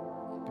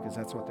 because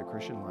that's what the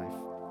Christian life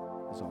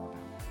is all about.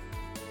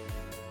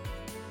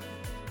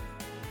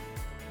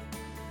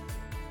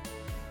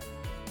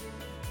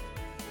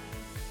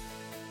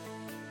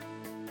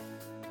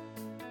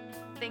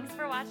 Thanks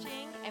for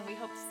watching, and we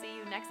hope to see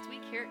you next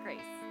week here at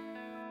Grace.